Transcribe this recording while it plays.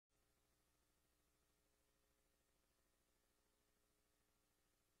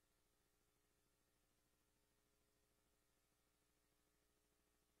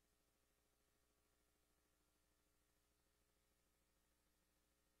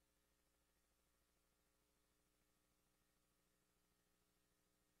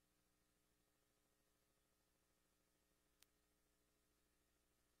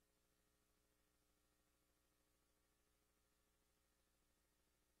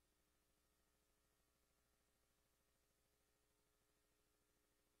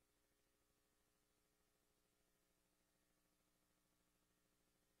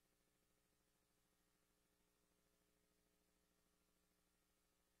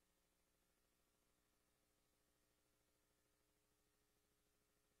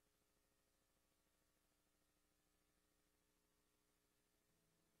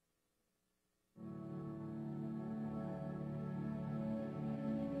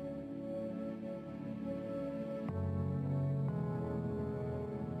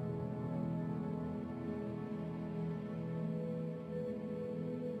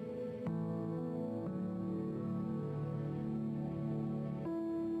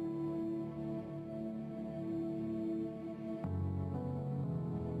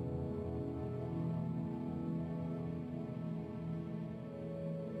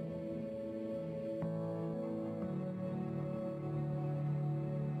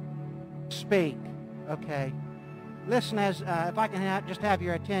speak. Okay. Listen, as if I can just have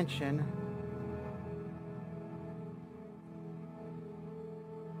your attention.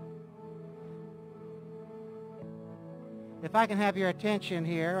 If I can have your attention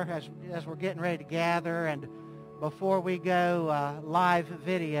here as we're getting ready to gather and before we go live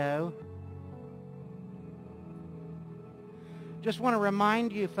video. Just want to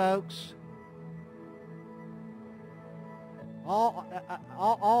remind you folks,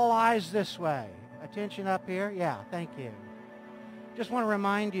 all eyes this way. Attention up here. Yeah, thank you. Just want to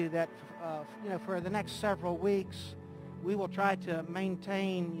remind you that for the next several weeks, we will try to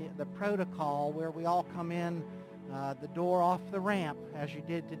maintain the protocol where we all come in the door off the ramp as you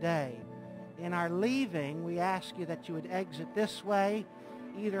did today. In our leaving, we ask you that you would exit this way,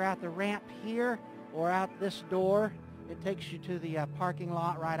 either out the ramp here or out this door. It takes you to the parking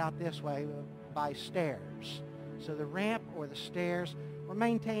lot right out this way by stairs. So the ramp or the stairs, we're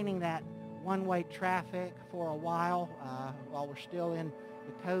maintaining that one-way traffic for a while we're still in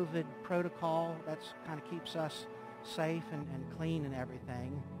the COVID protocol. That's kind of keeps us safe and clean and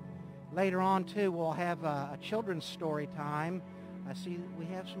everything. Later on, too, we'll have a children's story time. I see we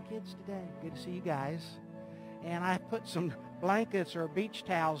have some kids today. Good to see you guys. And I put some blankets or beach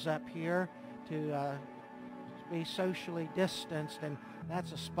towels up here to be socially distanced, and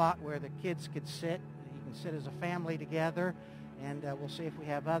that's a spot where the kids could sit. You can sit as a family together, and we'll see if we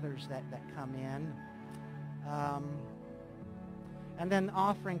have others that come in. And then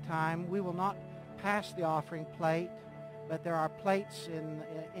offering time, we will not pass the offering plate, but there are plates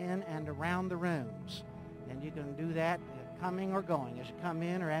in and around the rooms, and you can do that coming or going, as you come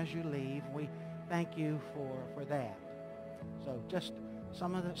in or as you leave. We thank you for that. So just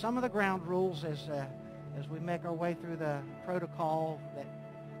some of the ground rules as we make our way through the protocol that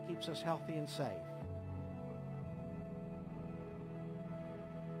keeps us healthy and safe.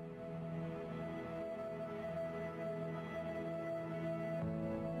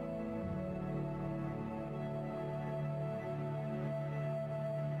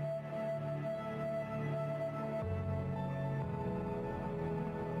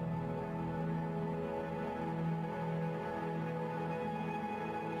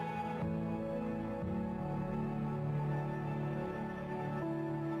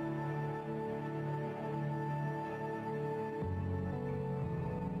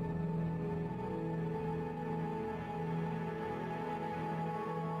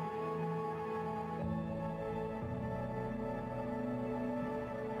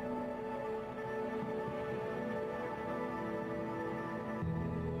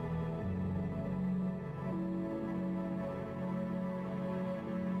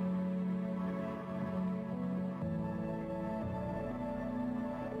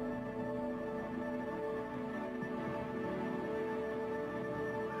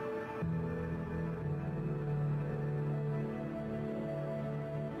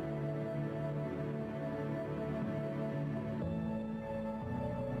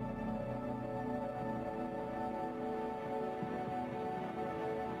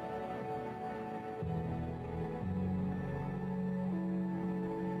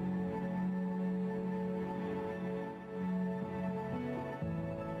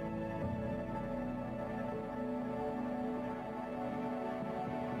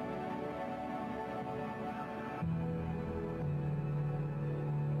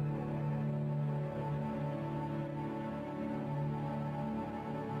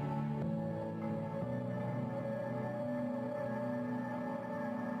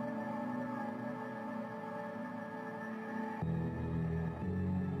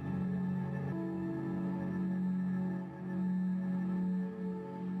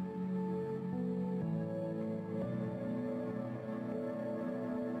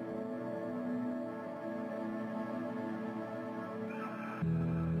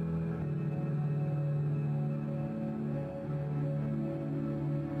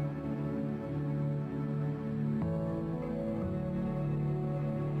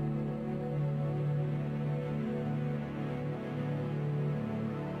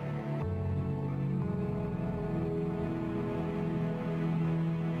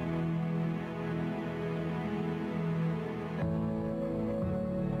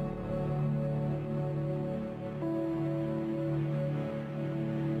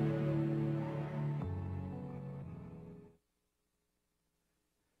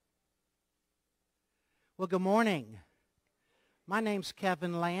 Well, good morning. My name's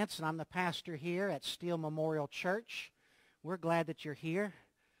Kevin Lance, and I'm the pastor here at Steele Memorial Church. We're glad that you're here.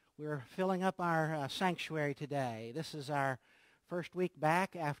 We're filling up our sanctuary today. This is our first week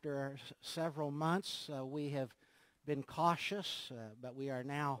back after several months. We have been cautious, but we are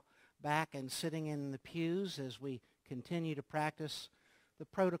now back and sitting in the pews as we continue to practice the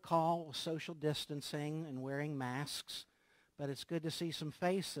protocol of social distancing and wearing masks. But it's good to see some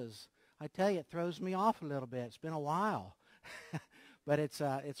faces. I tell you, it throws me off a little bit. It's been a while. But it's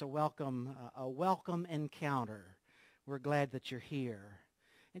a welcome encounter. We're glad that you're here.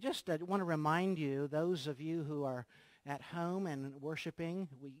 And just want to remind you, those of you who are at home and worshiping,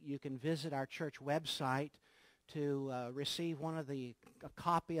 you can visit our church website to receive a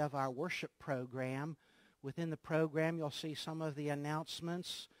copy of our worship program. Within the program, you'll see some of the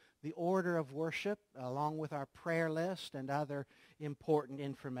announcements, the order of worship, along with our prayer list and other important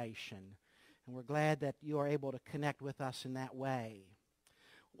information. And we're glad that you are able to connect with us in that way.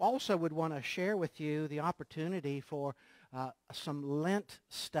 Also would want to share with you the opportunity for some Lent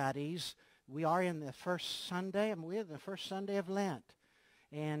studies. We are in the first Sunday, we're in the first Sunday of Lent.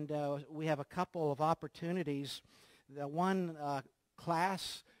 And we have a couple of opportunities. The one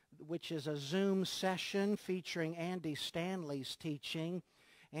class, which is a Zoom session featuring Andy Stanley's teaching.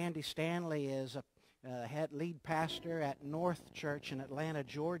 Andy Stanley is a head lead pastor at North Church in Atlanta,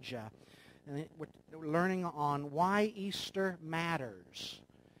 Georgia. And we're learning on why Easter matters.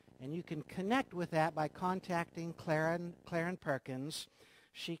 And you can connect with that by contacting Claren Perkins.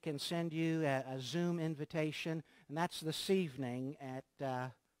 She can send you a Zoom invitation, and that's this evening at,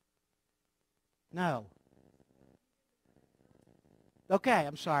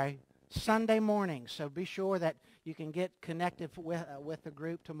 Sunday morning. So be sure that you can get connected with the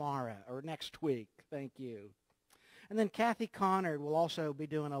group tomorrow or next week. Thank you. And then Kathy Connard will also be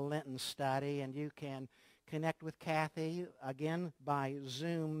doing a Lenten study, and you can connect with Kathy, again, by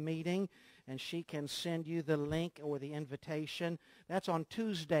Zoom meeting, and she can send you the link or the invitation. That's on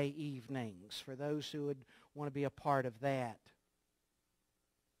Tuesday evenings for those who would want to be a part of that.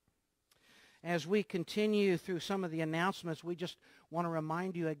 As we continue through some of the announcements, we just want to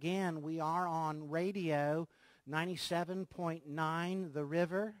remind you again, we are on radio 97.9 The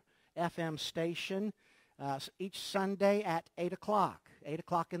River FM station each Sunday at 8 o'clock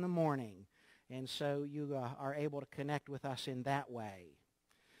in the morning. And so you are able to connect with us in that way.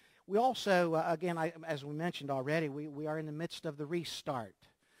 We also, again, as we mentioned already, we are in the midst of the restart.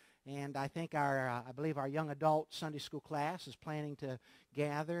 And I think I believe our young adult Sunday school class is planning to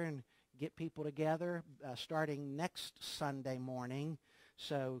gather and get people together starting next Sunday morning.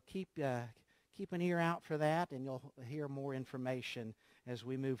 So keep an ear out for that, and you'll hear more information as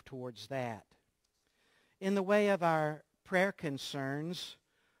we move towards that. In the way of our prayer concerns,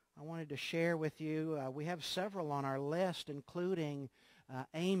 I wanted to share with you, we have several on our list, including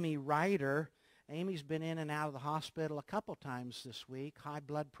Amy Ryder. Amy's been in and out of the hospital a couple times this week, high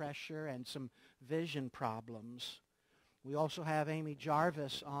blood pressure and some vision problems. We also have Amy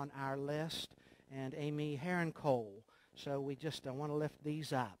Jarvis on our list and Amy Herrincole. So we just want to lift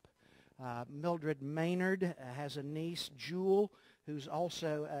these up. Mildred Maynard has a niece, Jewel, who's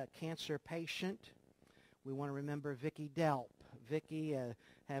also a cancer patient. We want to remember Vicki Delp. Vicki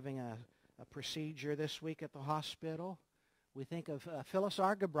having a procedure this week at the hospital. We think of Phyllis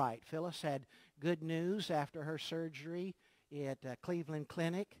Argabright. Phyllis had good news after her surgery at Cleveland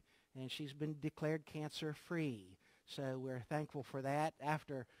Clinic, and she's been declared cancer-free. So we're thankful for that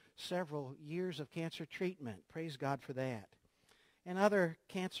after several years of cancer treatment. Praise God for that. And other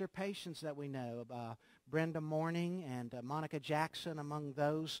cancer patients that we know, Brenda Morning and Monica Jackson among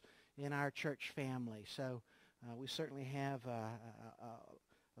those in our church family. So we certainly have a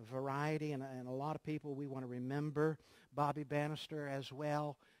variety and a lot of people we want to remember. Bobby Bannister as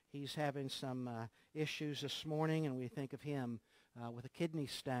well. He's having some issues this morning, and we think of him with a kidney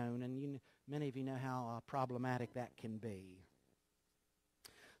stone, and many of you know how problematic that can be.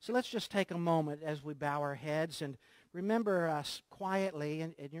 So let's just take a moment as we bow our heads and remember us quietly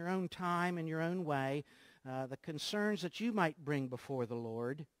in your own time, in your own way, the concerns that you might bring before the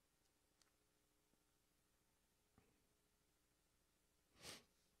Lord.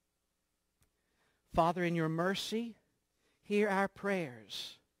 Father, in your mercy, hear our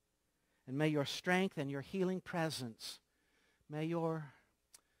prayers, and may your strength and your healing presence, may your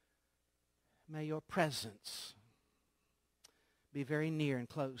presence be very near and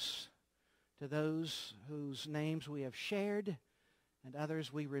close to those whose names we have shared and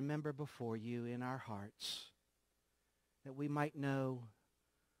others we remember before you in our hearts, that we might know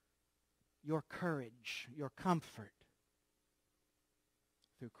your courage, your comfort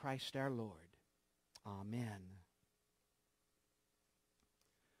through Christ our Lord. Amen.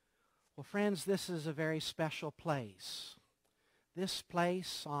 Well, friends, this is a very special place. This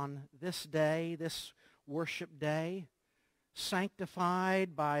place on this day, this worship day,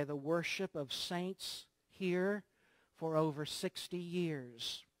 sanctified by the worship of saints here for over 60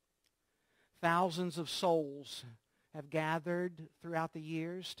 years. Thousands of souls have gathered throughout the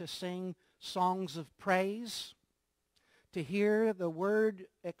years to sing songs of praise, to hear the word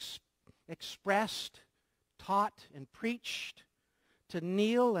expressed, taught, and preached, to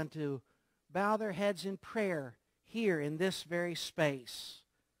kneel and to bow their heads in prayer here in this very space.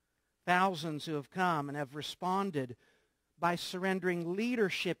 Thousands who have come and have responded by surrendering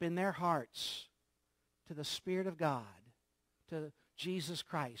leadership in their hearts to the Spirit of God, to Jesus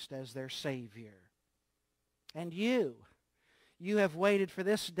Christ as their Savior. And you have waited for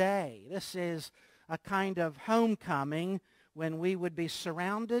this day. This is a kind of homecoming when we would be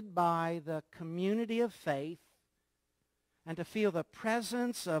surrounded by the community of faith and to feel the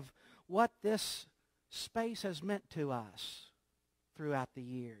presence of what this space has meant to us throughout the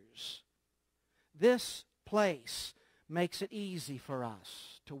years. This place makes it easy for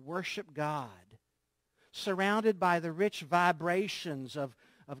us to worship God, surrounded by the rich vibrations of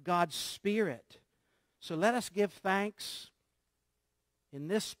God's Spirit. So let us give thanks in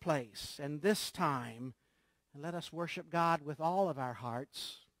this place and this time, and let us worship God with all of our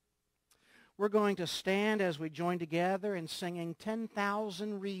hearts. We're going to stand as we join together in singing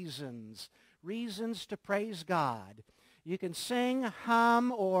 10,000 Reasons, reasons to praise God. You can sing,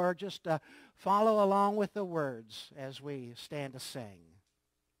 hum, or just follow along with the words as we stand to sing.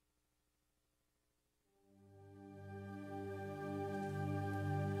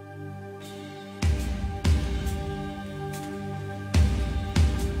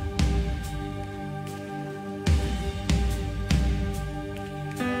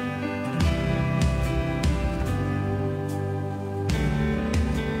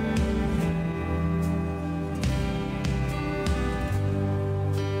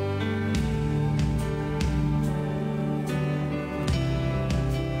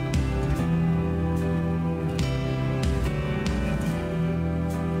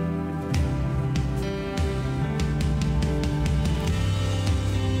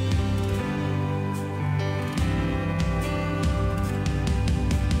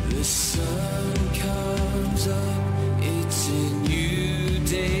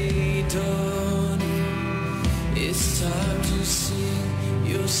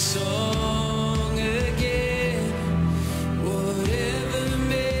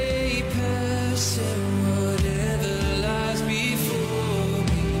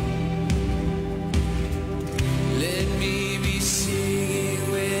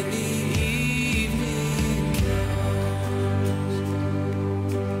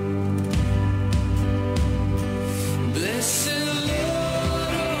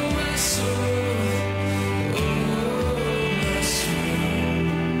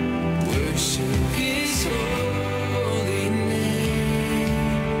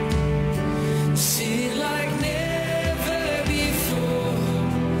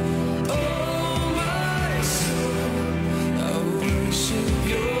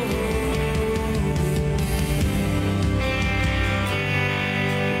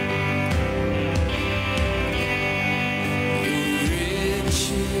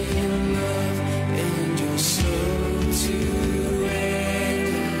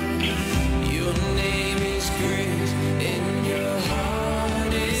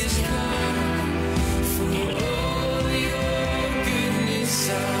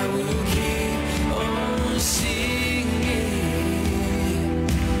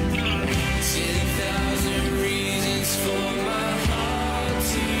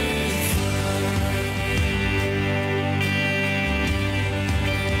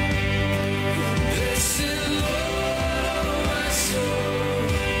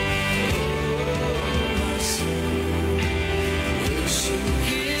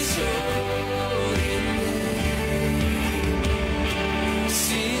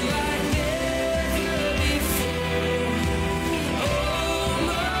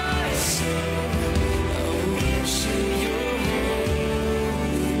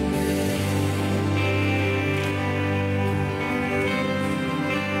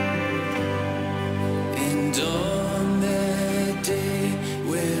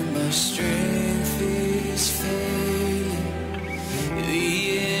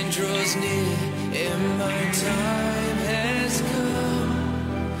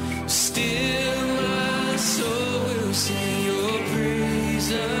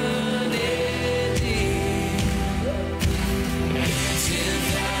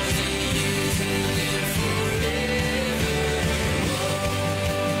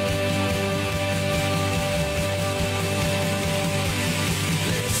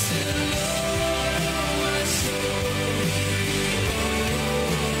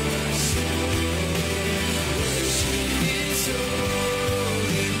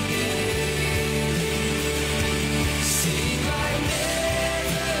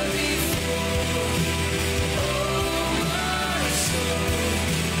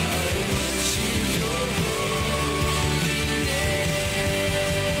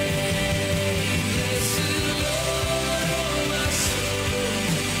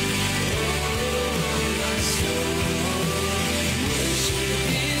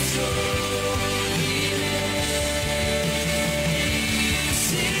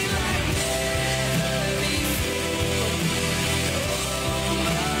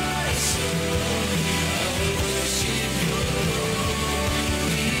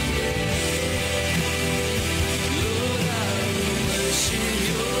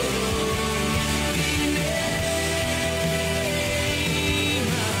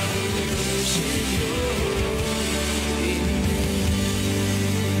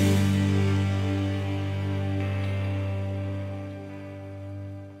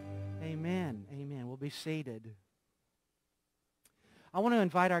 seated. I want to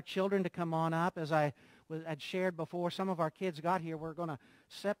invite our children to come on up. As I had shared before, some of our kids got here. We're going to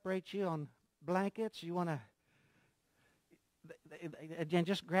separate you on blankets. You want to, again,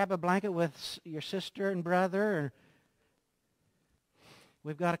 just grab a blanket with your sister and brother. Or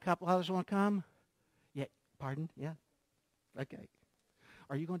we've got a couple others want to come. Yeah, pardon? Yeah? Okay.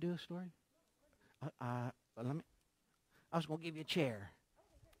 Are you going to do a story? I was going to give you a chair.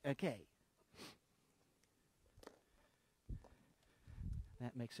 Okay.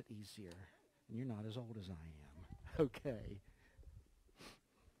 That makes it easier. And you're not as old as I am. Okay.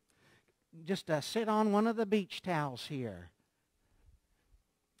 Just sit on one of the beach towels here.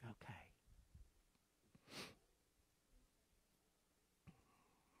 Okay.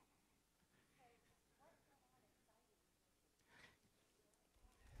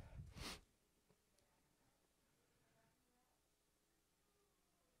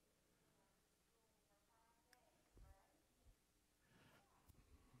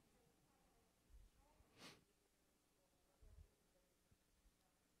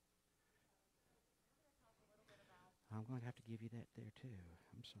 I'm going to have to give you that there too.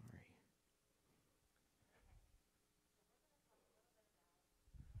 I'm sorry.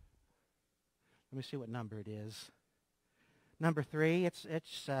 Let me see what number it is. Number 3.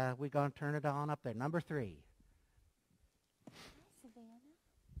 We're going to turn it on up there. Number 3. Hi, Savannah.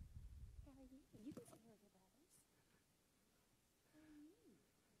 How are you? You can say hello to the others.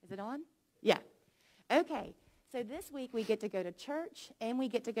 Is it on? Yeah. Okay. So this week we get to go to church and we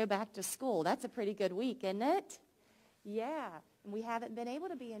get to go back to school. That's a pretty good week, isn't it? Yeah. And we haven't been able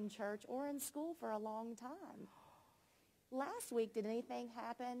to be in church or in school for a long time. Last week, did anything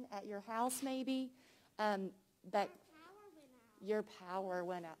happen at your house maybe? That your power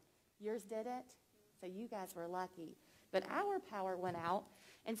went out. Yours didn't? So you guys were lucky. But our power went out.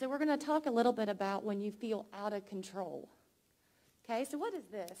 And so we're going to talk a little bit about when you feel out of control. Okay, so what is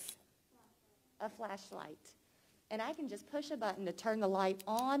this? A flashlight. And I can just push a button to turn the light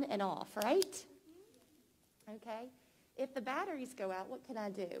on and off, right? Okay. If the batteries go out, what can I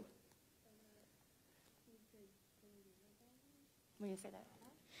do? When you say that?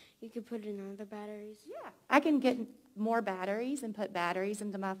 You could put in other batteries. Yeah. I can get more batteries and put batteries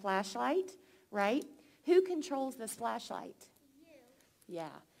into my flashlight, right? Who controls this flashlight? You. Yeah.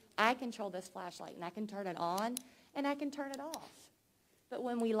 I control this flashlight, and I can turn it on, and I can turn it off. But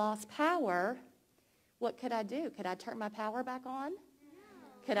when we lost power, what could I do? Could I turn my power back on? No.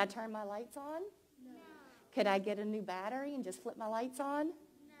 Could I turn my lights on? No. Could I get a new battery and just flip my lights on?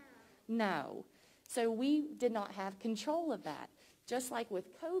 No. No. So we did not have control of that. Just like with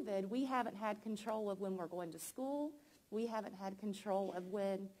COVID, we haven't had control of when we're going to school. We haven't had control of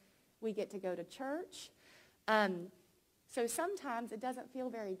when we get to go to church. So sometimes it doesn't feel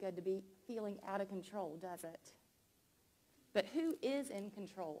very good to be feeling out of control, does it? But who is in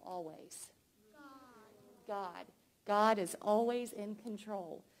control always? God. God is always in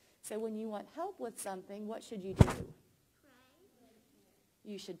control. So when you want help with something, what should you do? Pray.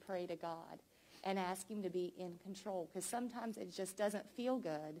 You should pray to God and ask him to be in control, because sometimes it just doesn't feel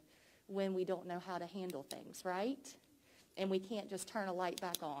good when we don't know how to handle things, right? And we can't just turn a light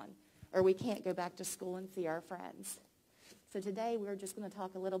back on, or we can't go back to school and see our friends. So today we're just going to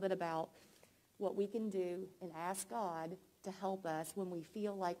talk a little bit about what we can do and ask God to help us when we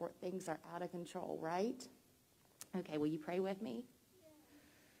feel like things are out of control, right? Okay, will you pray with me?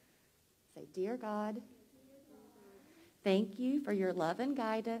 Say, Dear God, thank you for your love and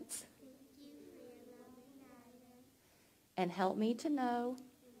guidance. And help me to know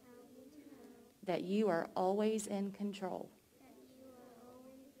that you are always in control.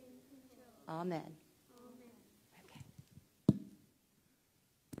 Amen. Okay.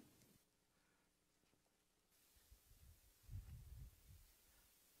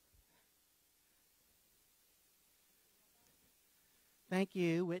 Thank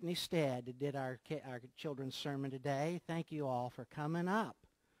you, Whitney Stead, who did our children's sermon today. Thank you all for coming up.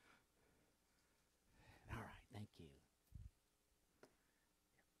 All right, thank you.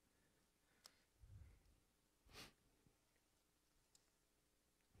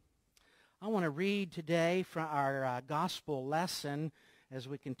 I want to read today from our gospel lesson as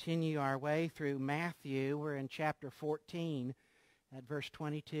we continue our way through Matthew. We're in chapter 14 at verse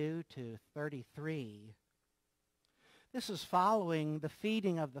 22 to 33. This is following the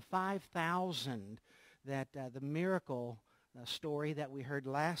feeding of the 5,000, that the miracle story that we heard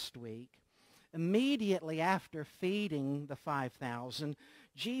last week. Immediately after feeding the 5,000,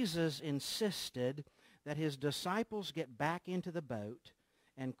 Jesus insisted that his disciples get back into the boat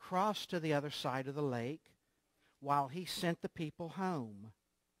and cross to the other side of the lake while he sent the people home.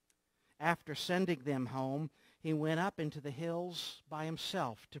 After sending them home, he went up into the hills by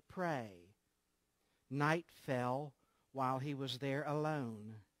himself to pray. Night fell while he was there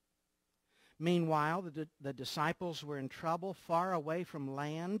alone. Meanwhile, the disciples were in trouble far away from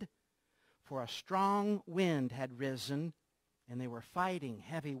land, for a strong wind had risen, and they were fighting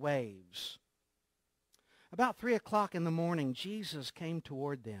heavy waves. About 3 o'clock in the morning, Jesus came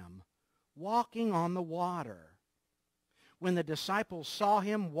toward them, walking on the water. When the disciples saw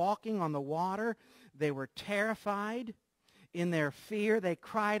him walking on the water, they were terrified. In their fear, they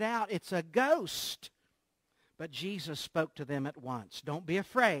cried out, "It's a ghost!" But Jesus spoke to them at once. "Don't be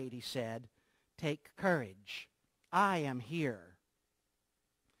afraid," he said. "Take courage. I am here."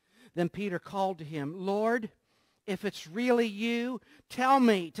 Then Peter called to him, "Lord, if it's really you, tell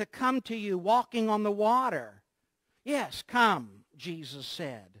me to come to you walking on the water." "Yes, come," Jesus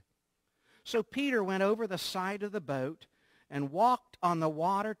said. So Peter went over the side of the boat and walked on the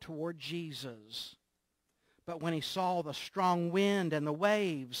water toward Jesus. But when he saw the strong wind and the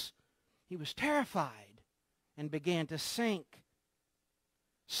waves, he was terrified and began to sink.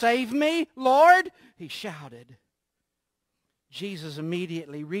 "Save me, Lord!" he shouted. Jesus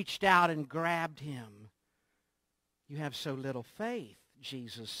immediately reached out and grabbed him. "You have so little faith,"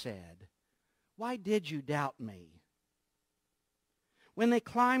 Jesus said. "Why did you doubt me?" When they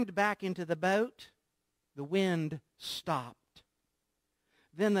climbed back into the boat, the wind stopped.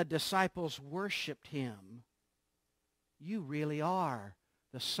 Then the disciples worshiped him. "You really are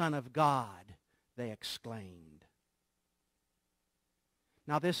the Son of God," they exclaimed.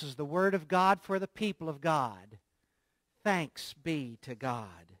 Now this is the word of God for the people of God. Thanks be to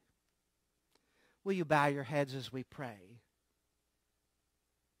God. Will you bow your heads as we pray?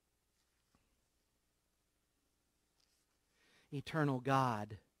 Eternal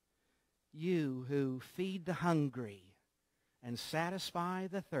God, you who feed the hungry and satisfy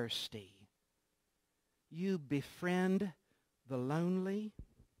the thirsty, you befriend the lonely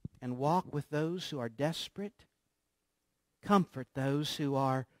and walk with those who are desperate. Comfort those who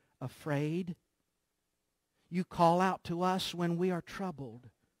are afraid. You call out to us when we are troubled.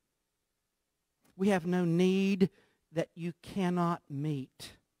 We have no need that you cannot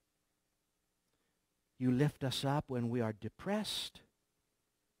meet. You lift us up when we are depressed.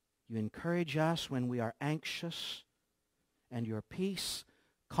 You encourage us when we are anxious. And your peace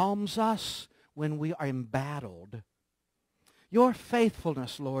calms us when we are embattled. Your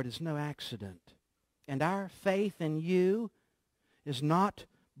faithfulness, Lord, is no accident. And our faith in you is not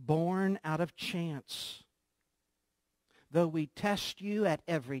born out of chance. Though we test you at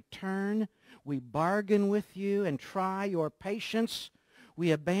every turn, we bargain with you and try your patience,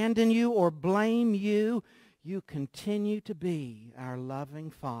 we abandon you or blame you, you continue to be our loving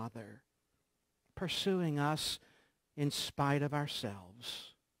Father, pursuing us in spite of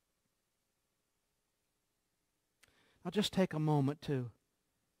ourselves. I'll just take a moment to,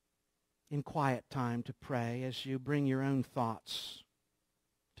 in quiet time, to pray as you bring your own thoughts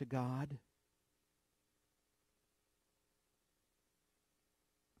to God.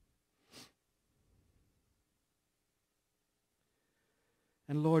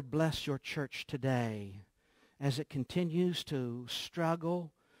 And Lord, bless your church today as it continues to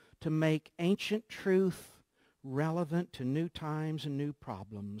struggle to make ancient truth relevant to new times and new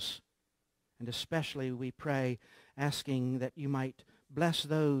problems. And especially we pray, asking that you might bless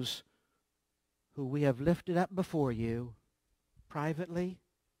those who we have lifted up before you, privately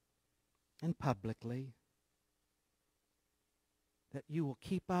and publicly, that you will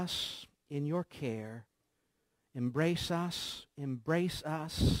keep us in your care, embrace us,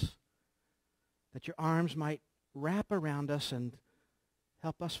 that your arms might wrap around us and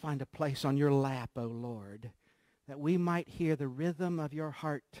help us find a place on your lap, O Lord, that we might hear the rhythm of your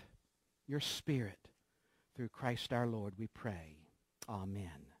heart, your Spirit. Through Christ our Lord we pray.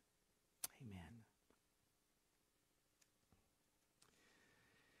 Amen. Amen.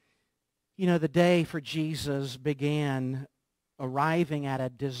 You know, the day for Jesus began arriving at a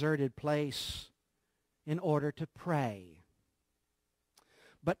deserted place in order to pray.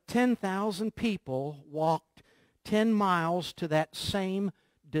 But 10,000 people walked 10 miles to that same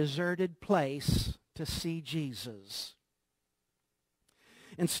deserted place to see Jesus.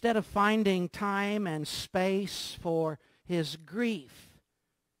 Instead of finding time and space for his grief,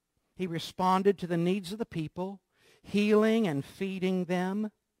 he responded to the needs of the people, healing and feeding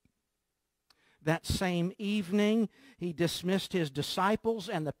them. That same evening, he dismissed his disciples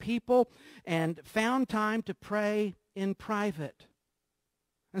and the people and found time to pray in private.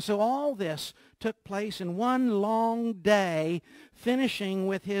 And so all this took place in one long day, finishing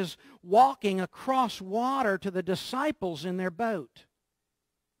with his walking across water to the disciples in their boat.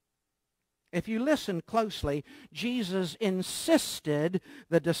 If you listen closely, Jesus insisted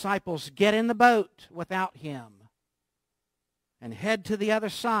the disciples get in the boat without him and head to the other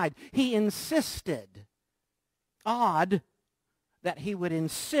side. He insisted. Odd that he would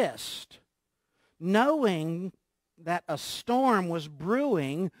insist, knowing that a storm was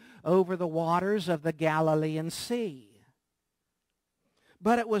brewing over the waters of the Galilean Sea.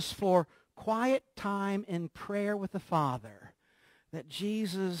 But it was for quiet time in prayer with the Father that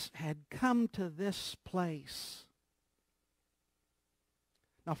Jesus had come to this place.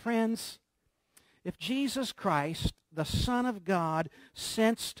 Now, friends, if Jesus Christ, the Son of God,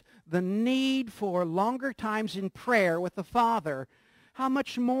 sensed the need for longer times in prayer with the Father, how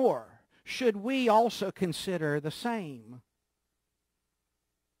much more should we also consider the same?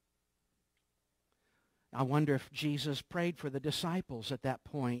 I wonder if Jesus prayed for the disciples at that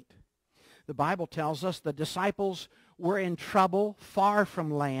point. The Bible tells us the disciples were in trouble far from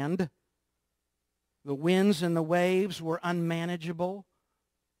land. The winds and the waves were unmanageable.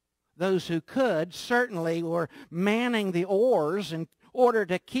 Those who could certainly were manning the oars in order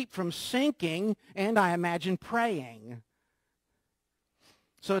to keep from sinking, and I imagine praying.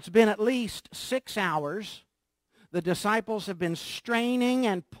 So it's been at least 6 hours. The disciples have been straining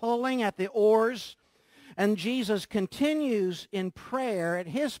and pulling at the oars, and Jesus continues in prayer at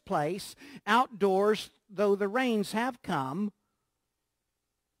his place, outdoors, though the rains have come,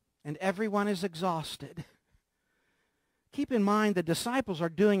 and everyone is exhausted. Keep in mind the disciples are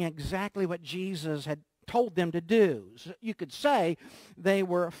doing exactly what Jesus had told them to do. So you could say they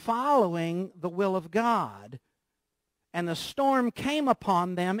were following the will of God, and the storm came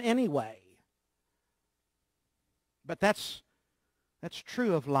upon them anyway. But that's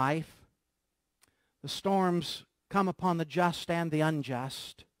true of life. The storms come upon the just and the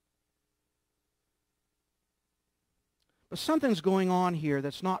unjust. But something's going on here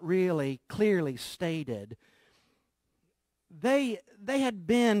that's not really clearly stated. They had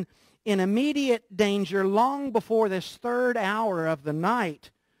been in immediate danger long before this third hour of the night.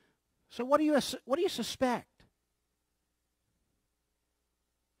 So what do you suspect?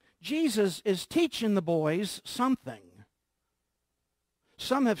 Jesus is teaching the boys something.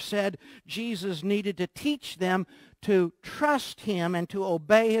 Some have said Jesus needed to teach them to trust him and to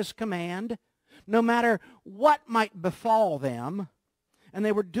obey his command, no matter what might befall them. And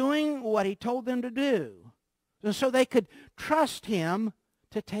they were doing what he told them to do, so they could trust him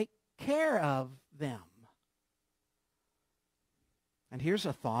to take care of them. And here's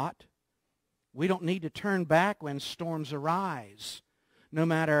a thought. We don't need to turn back when storms arise, no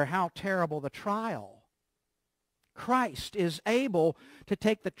matter how terrible the trial. Christ is able to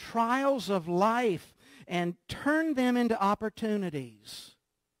take the trials of life and turn them into opportunities.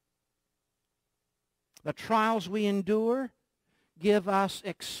 The trials we endure give us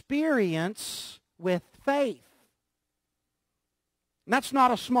experience with faith. And that's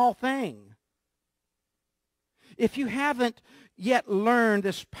not a small thing. If you haven't yet learned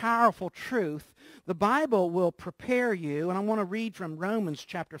this powerful truth, the Bible will prepare you, and I want to read from Romans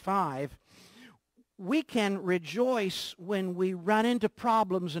chapter 5. We can rejoice when we run into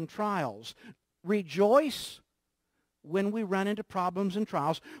problems and trials. Rejoice when we run into problems and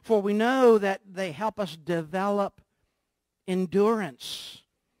trials, for we know that they help us develop endurance.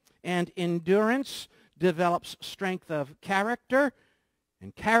 And endurance develops strength of character,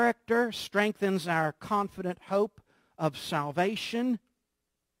 and character strengthens our confident hope of salvation.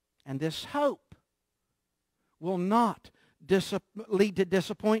 And this hope will not lead to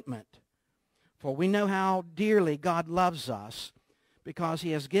disappointment. For we know how dearly God loves us because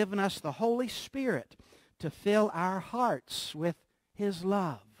he has given us the Holy Spirit to fill our hearts with his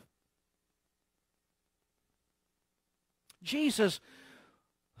love. Jesus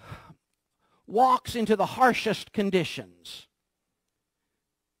walks into the harshest conditions,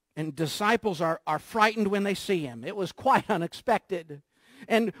 and disciples are frightened when they see him. It was quite unexpected.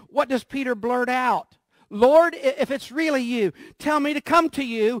 And what does Peter blurt out? Lord, if it's really you, tell me to come to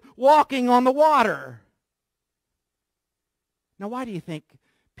you walking on the water. Now, why do you think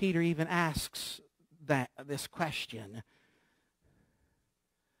Peter even asks this question?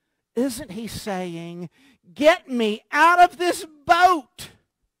 Isn't he saying, get me out of this boat?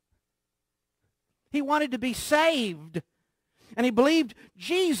 He wanted to be saved, and he believed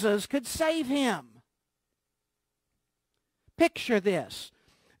Jesus could save him. Picture this.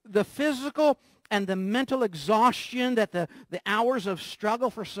 The physical and the mental exhaustion that the hours of struggle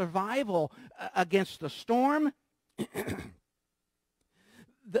for survival against the storm,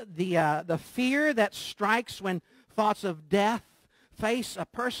 the fear that strikes when thoughts of death face a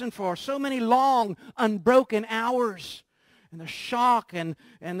person for so many long, unbroken hours, the shock and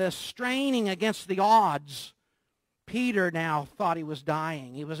the straining against the odds. Peter now thought he was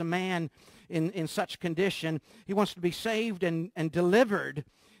dying. He was a man in such condition. He wants to be saved and delivered.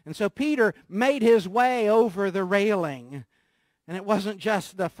 And so Peter made his way over the railing. And it wasn't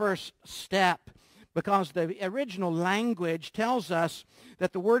just the first step, because the original language tells us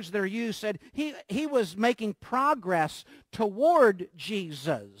that the words that are used said he was making progress toward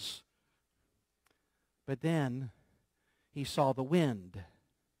Jesus. But then he saw the wind.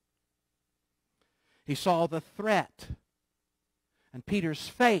 He saw the threat. And Peter's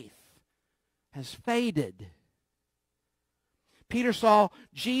faith has faded. Peter saw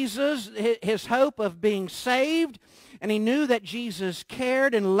Jesus, his hope of being saved, and he knew that Jesus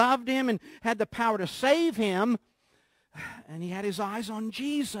cared and loved him and had the power to save him, and he had his eyes on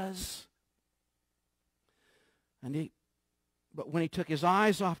Jesus. But when he took his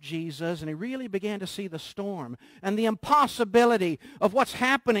eyes off Jesus and he really began to see the storm and the impossibility of what's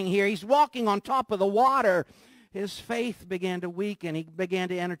happening here, he's walking on top of the water, his faith began to weaken. He began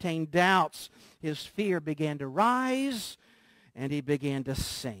to entertain doubts. His fear began to rise, and he began to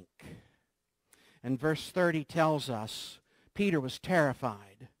sink. And verse 30 tells us Peter was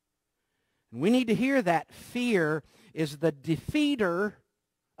terrified. And we need to hear that fear is the defeater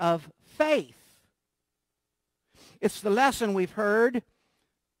of faith. It's the lesson we've heard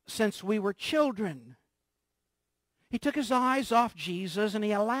since we were children. He took his eyes off Jesus and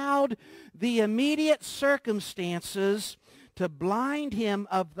he allowed the immediate circumstances to blind him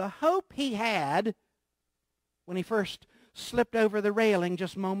of the hope he had when he first slipped over the railing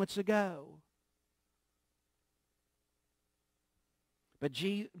just moments ago. But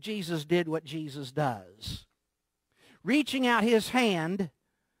Jesus did what Jesus does. Reaching out his hand,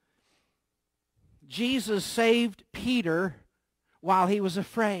 Jesus saved Peter while he was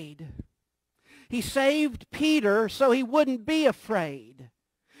afraid. He saved Peter so he wouldn't be afraid.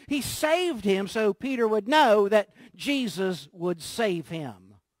 He saved him so Peter would know that Jesus would save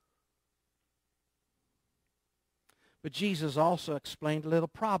him. But Jesus also explained a little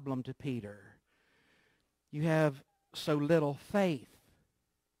problem to Peter. You have so little faith.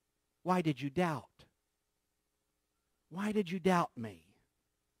 Why did you doubt? Why did you doubt me?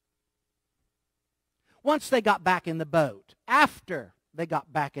 Once they got back in the boat, after they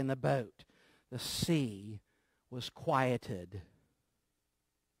got back in the boat, the sea was quieted.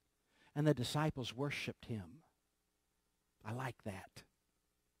 And the disciples worshiped him. I like that.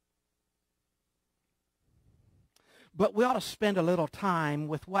 But we ought to spend a little time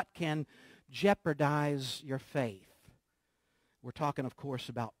with what can jeopardize your faith. We're talking, of course,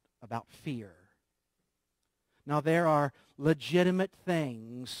 about fear. Now, there are legitimate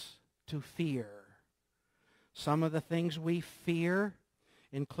things to fear. Some of the things we fear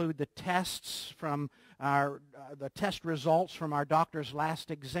include the tests from the test results from our doctor's last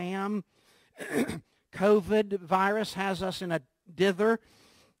exam. COVID virus has us in a dither.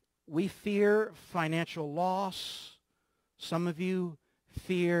 We fear financial loss. Some of you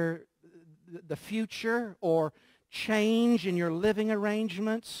fear the future or change in your living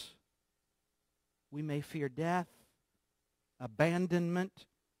arrangements. We may fear death, abandonment,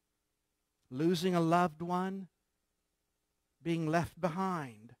 losing a loved one, being left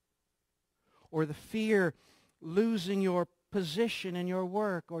behind, or the fear losing your position in your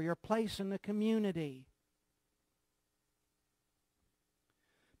work or your place in the community.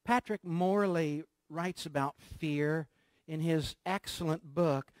 Patrick Morley writes about fear in his excellent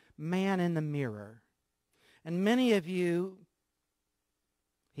book, Man in the Mirror. And many of you,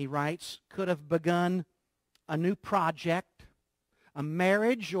 he writes, could have begun a new project, a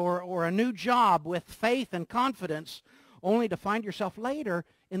marriage, or a new job with faith and confidence, only to find yourself later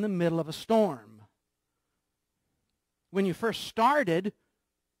in the middle of a storm. When you first started,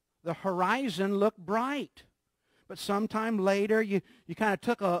 the horizon looked bright. But sometime later, you kind of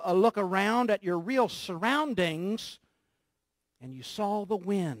took a look around at your real surroundings, and you saw the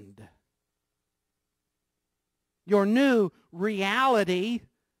wind. Your new reality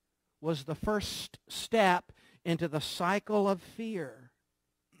was the first step into the cycle of fear.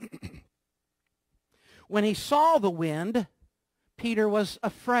 When he saw the wind, Peter was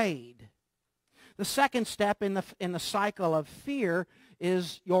afraid. The second step in the cycle of fear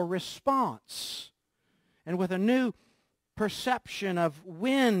is your response. And with a new perception of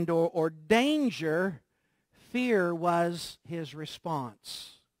wind or danger, fear was his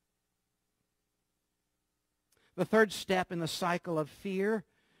response. The third step in the cycle of fear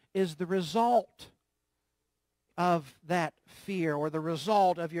is the result of that fear, or the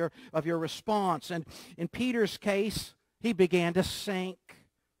result of your response. And in Peter's case, he began to sink.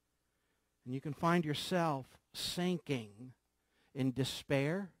 And you can find yourself sinking in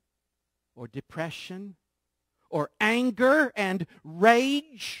despair or depression or anger and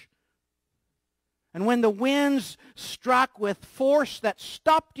rage. And when the winds struck with force that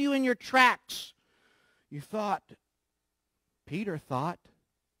stopped you in your tracks, you thought, Peter thought,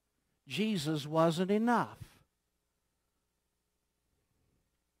 Jesus wasn't enough.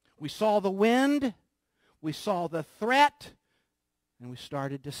 We saw the wind, we saw the threat, and we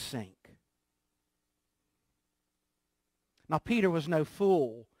started to sink. Now, Peter was no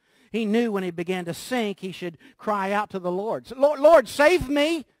fool. He knew when he began to sink, he should cry out to the Lord. Lord, save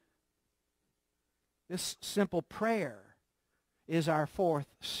me! This simple prayer is our fourth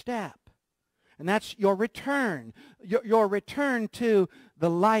step. And that's your return. Your return to the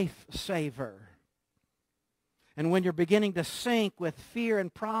life-saver. And when you're beginning to sink with fear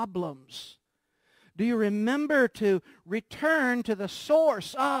and problems, do you remember to return to the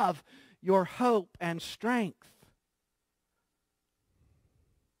source of your hope and strength?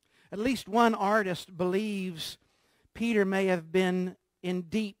 At least one artist believes Peter may have been in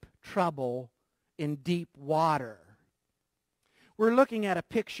deep trouble, in deep water. We're looking at a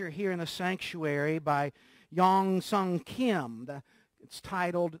picture here in the sanctuary by Yong Sung Kim. It's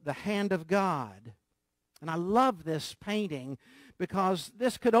titled The Hand of God. And I love this painting because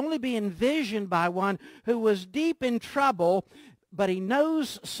this could only be envisioned by one who was deep in trouble, but he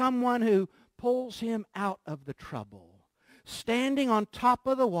knows someone who pulls him out of the trouble, standing on top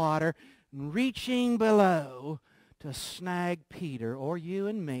of the water and reaching below to snag Peter or you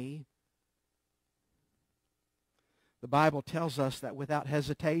and me. The Bible tells us that without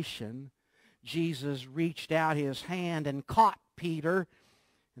hesitation, Jesus reached out his hand and caught Peter.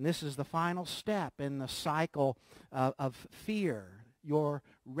 And this is the final step in the cycle of fear, your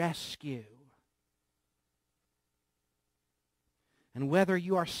rescue. And whether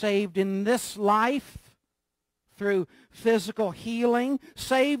you are saved in this life through physical healing,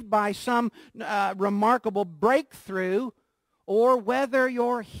 saved by some remarkable breakthrough, or whether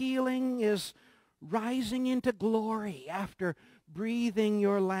your healing is rising into glory after breathing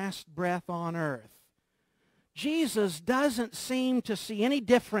your last breath on earth, Jesus doesn't seem to see any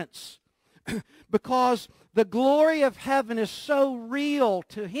difference because the glory of heaven is so real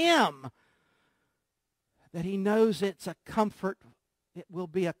to him that he knows it's a comfort. It will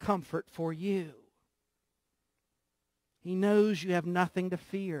be a comfort for you. He knows you have nothing to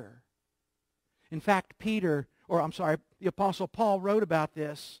fear. In fact, the Apostle Paul wrote about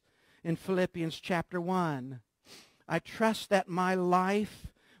this in Philippians chapter 1. I trust that my life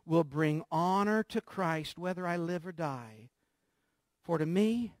will bring honor to Christ whether I live or die. For to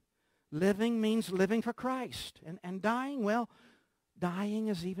me, living means living for Christ. And dying, well, dying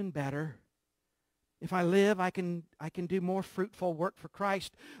is even better. If I live, I can do more fruitful work for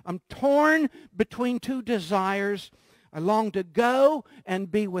Christ. I'm torn between two desires. I long to go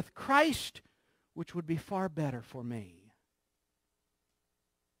and be with Christ, which would be far better for me.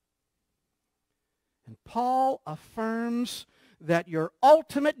 And Paul affirms that your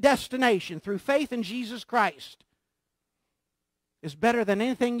ultimate destination through faith in Jesus Christ is better than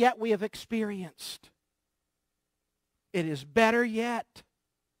anything yet we have experienced. It is better yet.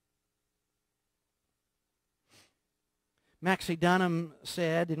 Maxie Dunham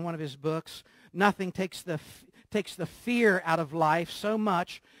said in one of his books, nothing takes the fear out of life so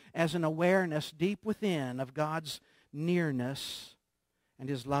much as an awareness deep within of God's nearness and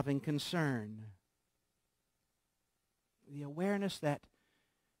his loving concern. The awareness that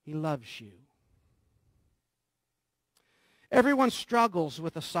he loves you. Everyone struggles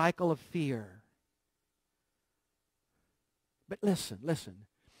with a cycle of fear. But listen.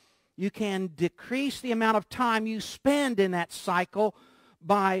 You can decrease the amount of time you spend in that cycle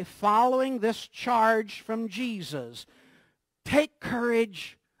by following this charge from Jesus. Take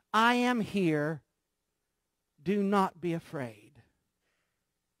courage. I am here. Do not be afraid.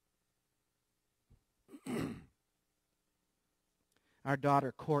 Our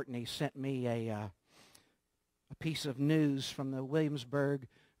daughter Courtney sent me a piece of news from the Williamsburg,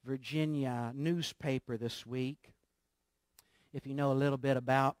 Virginia newspaper this week. If you know a little bit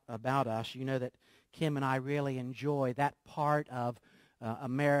about us, you know that Kim and I really enjoy that part of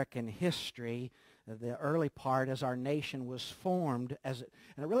American history, the early part as our nation was formed, and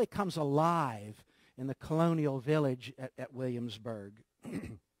it really comes alive in the colonial village at Williamsburg.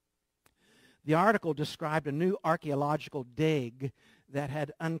 The article described a new archaeological dig that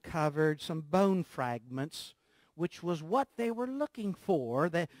had uncovered some bone fragments, which was what they were looking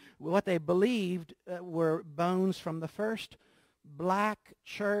for. What they believed were bones from the first black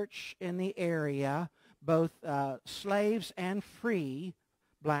church in the area, both slaves and free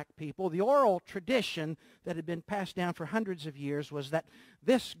black people. The oral tradition that had been passed down for hundreds of years was that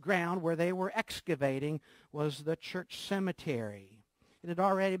this ground where they were excavating was the church cemetery. It had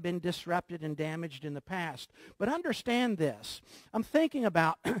already been disrupted and damaged in the past. But understand this. I'm thinking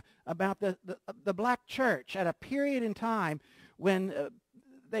about, the black church at a period in time when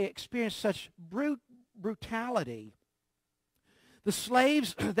they experienced such brutality. The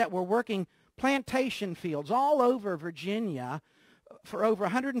slaves that were working plantation fields all over Virginia for over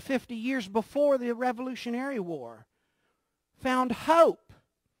 150 years before the Revolutionary War found hope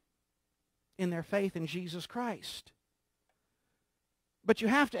in their faith in Jesus Christ. But you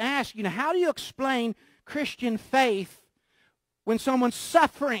have to ask, how do you explain Christian faith when someone's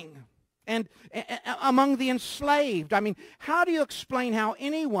suffering and among the enslaved? I mean, how do you explain how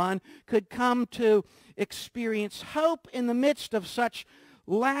anyone could come to experience hope in the midst of such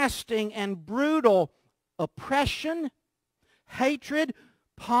lasting and brutal oppression, hatred,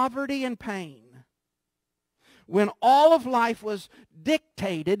 poverty, and pain? When all of life was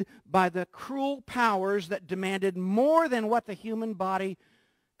dictated by the cruel powers that demanded more than what the human body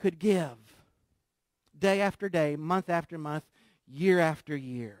could give, day after day, month after month, year after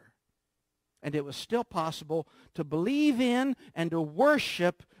year. And it was still possible to believe in and to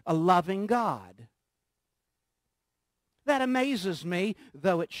worship a loving God. That amazes me,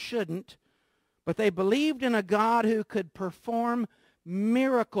 though it shouldn't. But they believed in a God who could perform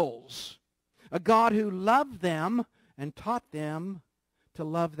miracles. A God who loved them and taught them to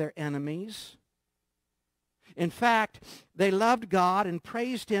love their enemies. In fact, they loved God and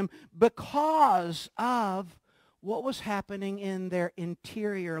praised Him because of what was happening in their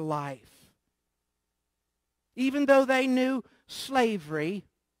interior life. Even though they knew slavery,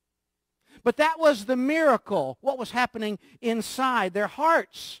 but that was the miracle, what was happening inside. Their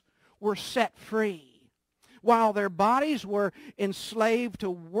hearts were set free. While their bodies were enslaved to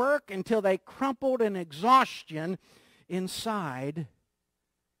work until they crumpled in exhaustion, inside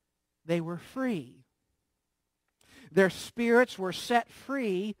they were free. Their spirits were set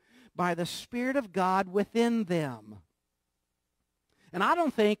free by the Spirit of God within them. And I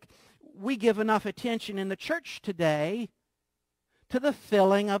don't think we give enough attention in the church today to the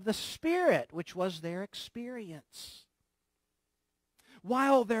filling of the Spirit, which was their experience.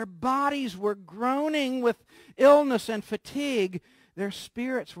 While their bodies were groaning with illness and fatigue, their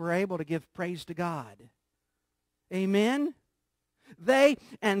spirits were able to give praise to God. Amen? They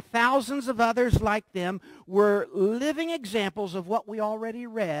and thousands of others like them were living examples of what we already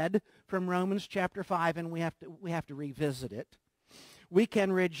read from Romans chapter 5, and we have to revisit it. We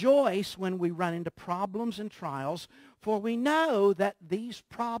can rejoice when we run into problems and trials, for we know that these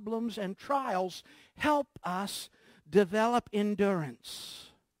problems and trials help us develop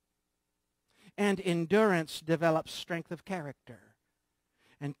endurance. And endurance develops strength of character.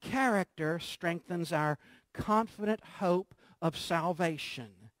 And character strengthens our confident hope of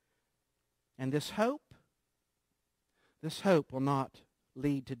salvation. And this hope will not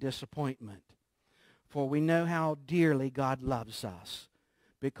lead to disappointment. For we know how dearly God loves us.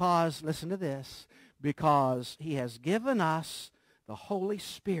 Because, listen to this, because He has given us the Holy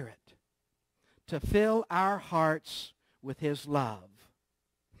Spirit to fill our hearts with His love.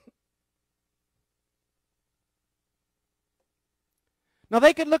 Now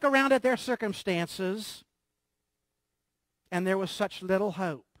they could look around at their circumstances and there was such little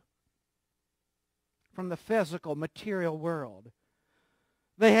hope from the physical, material world.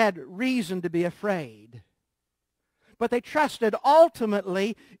 They had reason to be afraid. But they trusted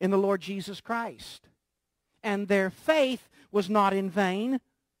ultimately in the Lord Jesus Christ. And their faith was not in vain.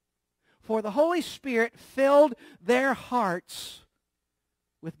 For the Holy Spirit filled their hearts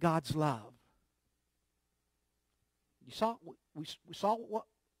with God's love. We saw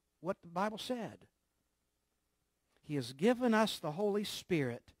what the Bible said. He has given us the Holy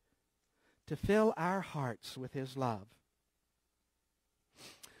Spirit to fill our hearts with His love.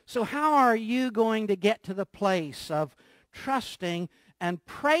 So how are you going to get to the place of trusting and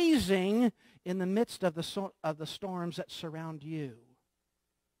praising in the midst of the storms that surround you?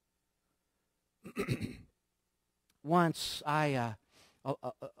 Once I,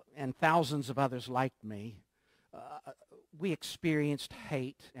 and thousands of others like me, we experienced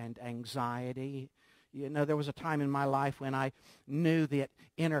hate and anxiety. You know, there was a time in my life when I knew that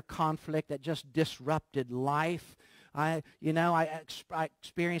inner conflict that just disrupted life. I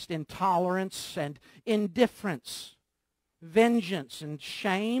experienced intolerance and indifference, vengeance and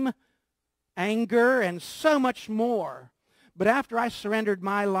shame, anger, and so much more. But after I surrendered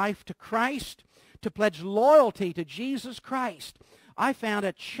my life to Christ, to pledge loyalty to Jesus Christ, I found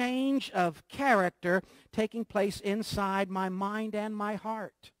a change of character taking place inside my mind and my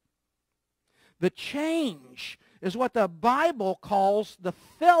heart. The change is what the Bible calls the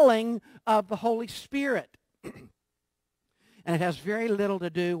filling of the Holy Spirit. And it has very little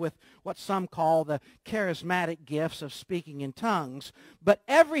to do with what some call the charismatic gifts of speaking in tongues, but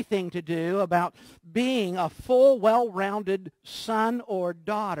everything to do about being a full, well-rounded son or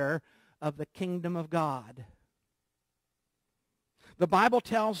daughter of the kingdom of God. The Bible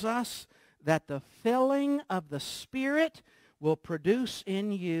tells us that the filling of the Spirit will produce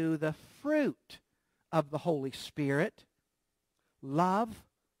in you the fruit of the Holy Spirit: love,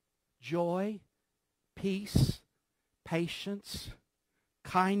 joy, peace, patience,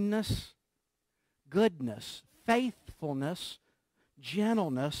 kindness, goodness, faithfulness,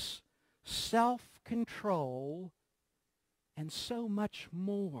 gentleness, self-control, and so much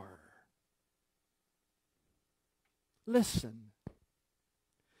more. Listen,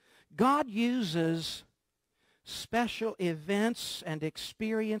 God uses special events and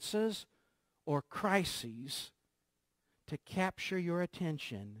experiences or crises to capture your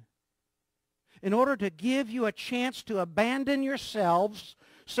attention in order to give you a chance to abandon yourselves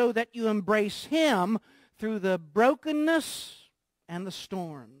so that you embrace Him through the brokenness and the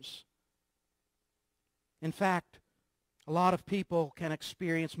storms. In fact, a lot of people can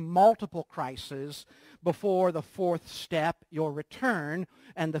experience multiple crises before the fourth step, your return,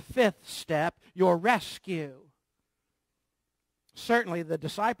 and the fifth step, your rescue. Certainly the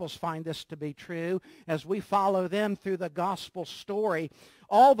disciples find this to be true as we follow them through the gospel story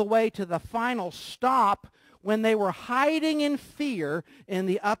all the way to the final stop when they were hiding in fear in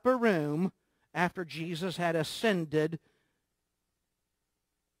the upper room after Jesus had ascended,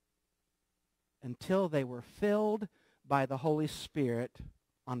 until they were filled by the Holy Spirit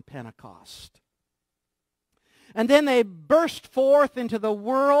on Pentecost. And then they burst forth into the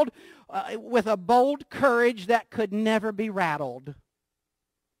world with a bold courage that could never be rattled.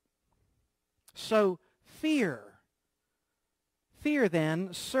 So fear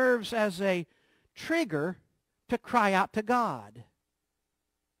then serves as a trigger to cry out to God.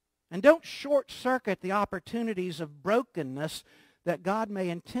 And don't short-circuit the opportunities of brokenness that God may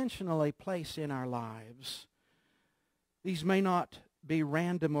intentionally place in our lives. These may not be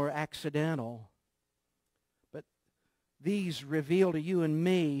random or accidental, but these reveal to you and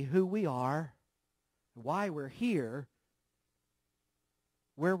me who we are, why we're here,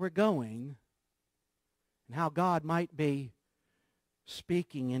 where we're going, and how God might be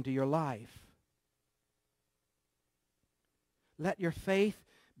speaking into your life. Let your faith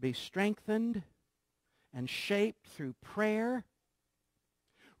be strengthened and shaped through prayer,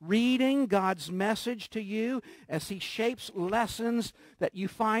 reading God's message to you as He shapes lessons that you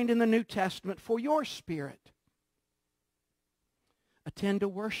find in the New Testament for your spirit. Attend to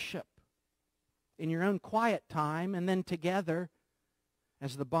worship in your own quiet time and then together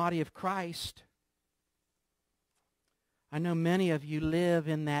as the body of Christ. I know many of you live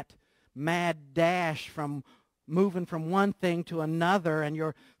in that mad dash from moving from one thing to another, and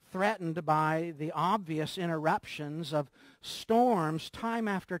you're threatened by the obvious interruptions of storms time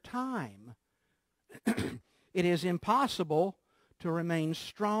after time. It is impossible to remain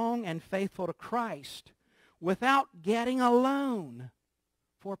strong and faithful to Christ without getting alone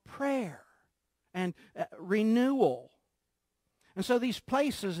for prayer and renewal. And so these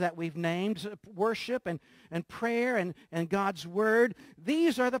places that we've named, worship and prayer and God's Word,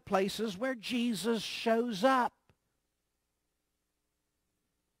 these are the places where Jesus shows up.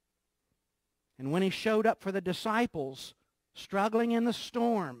 And when He showed up for the disciples struggling in the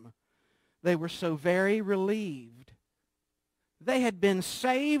storm, they were so very relieved. They had been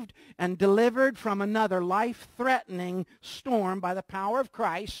saved and delivered from another life-threatening storm by the power of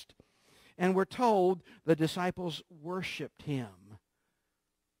Christ, and we're told the disciples worshiped Him.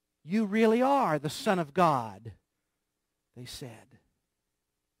 "You really are the Son of God," they said.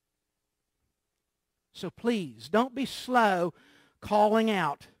 So please, don't be slow calling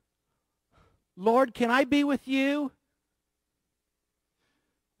out, "Lord, can I be with you?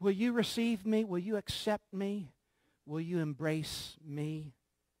 Will you receive me? Will you accept me? Will you embrace me?"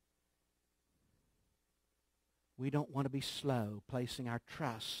 We don't want to be slow placing our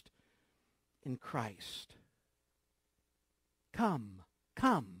trust in Christ. Come,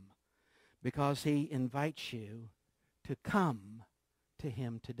 because He invites you to come to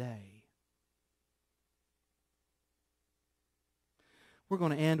Him today. We're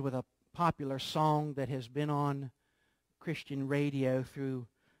going to end with a popular song that has been on Christian radio through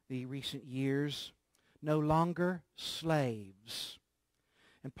the recent years, "No Longer Slaves."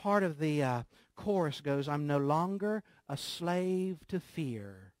 And part of the chorus goes, I'm no longer a slave to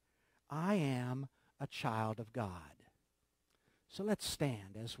fear. I am a child of God. So let's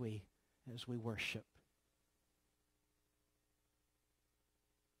stand as we worship.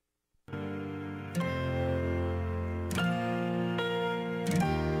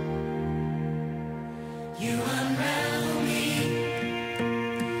 You unravel me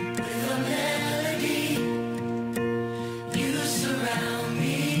with a melody. You surround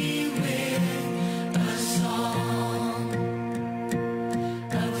me with a song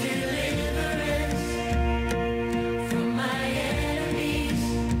of deliverance from my enemies,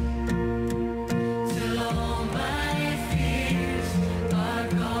 till all my fears are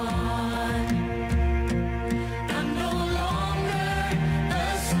gone. I'm no longer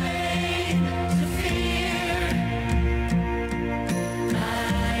a slave to fear.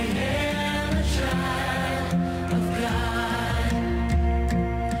 I am a child of God.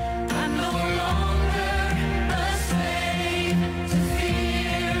 I'm no longer a slave to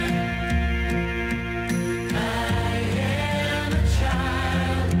fear. I am a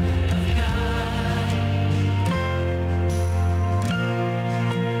child of God.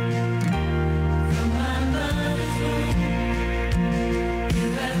 From my mother's womb, you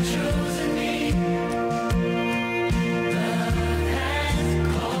have chosen me. Love has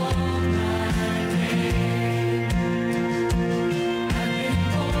called my name. I've been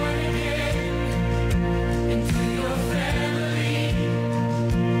born again into your family.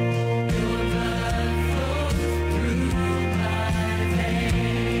 Your blood flows through my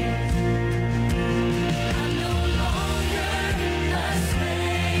veins. I'm no longer a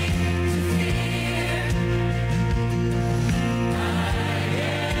slave to fear. I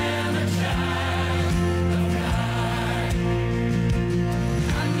am a child of God.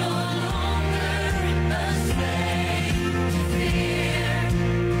 I'm no longer a slave to fear.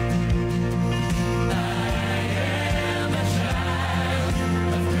 I am a child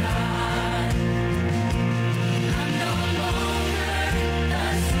of God. I'm no longer a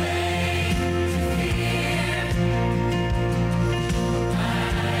slave to fear. I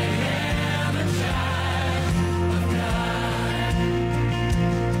am a child of God.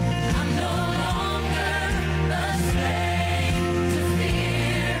 I'm no longer a slave to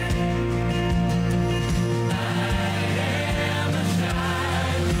fear. I am a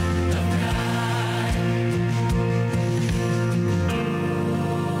child of God.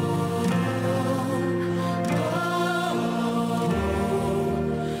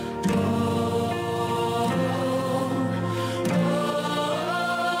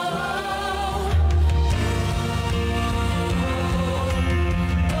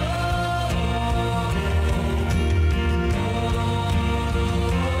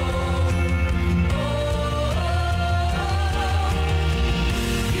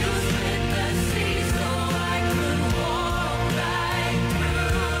 You split the sea so I could walk right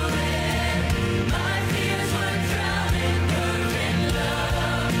through it. My fears were drowned in perfect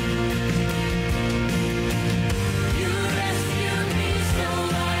love. You rescued me so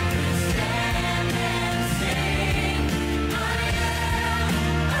I could stand and sing. I am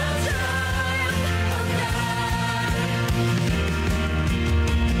a child of God.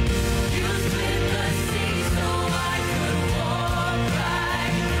 You split the sea so I could walk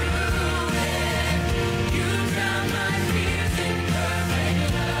right through it. You drowned my fears in perfect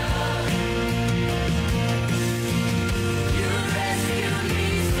love. You rescued me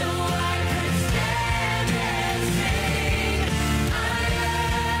so I could stand and sing. I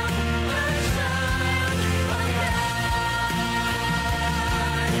am a child of God.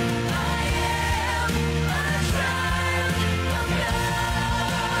 I am a child of God.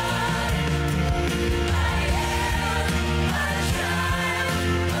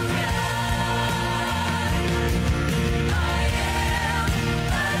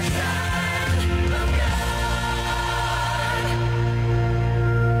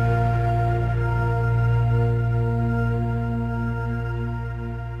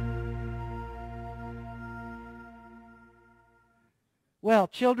 Well,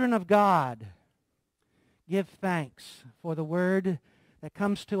 children of God, give thanks for the word that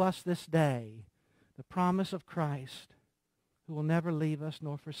comes to us this day, the promise of Christ, who will never leave us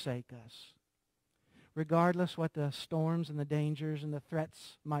nor forsake us. Regardless what the storms and the dangers and the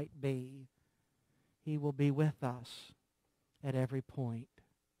threats might be, he will be with us at every point.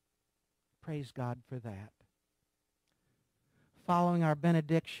 Praise God for that. Following our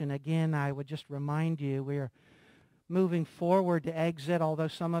benediction, again, I would just remind you, we are moving forward to exit, although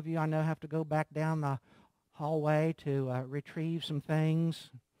some of you I know have to go back down the hallway to retrieve some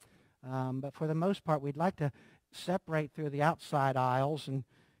things. But for the most part, we'd like to separate through the outside aisles and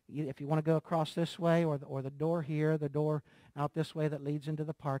if you want to go across this way, or the door here, the door out this way that leads into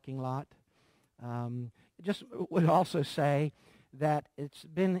the parking lot. Just would also say that it's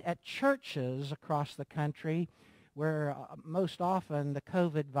been at churches across the country where most often the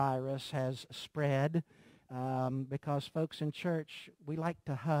COVID virus has spread, because folks in church, we like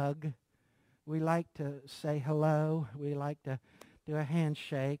to hug, we like to say hello, we like to do a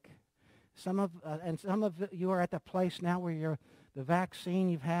handshake. Some of you are at the place now where the vaccine,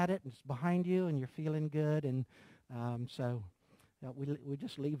 you've had it, and it's behind you, and you're feeling good, and so we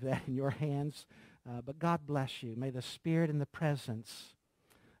just leave that in your hands. But God bless you. May the Spirit and the presence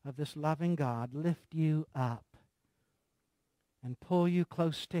of this loving God lift you up and pull you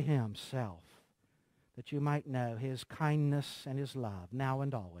close to Himself, that you might know His kindness and His love now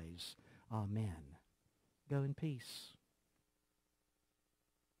and always. Amen. Go in peace.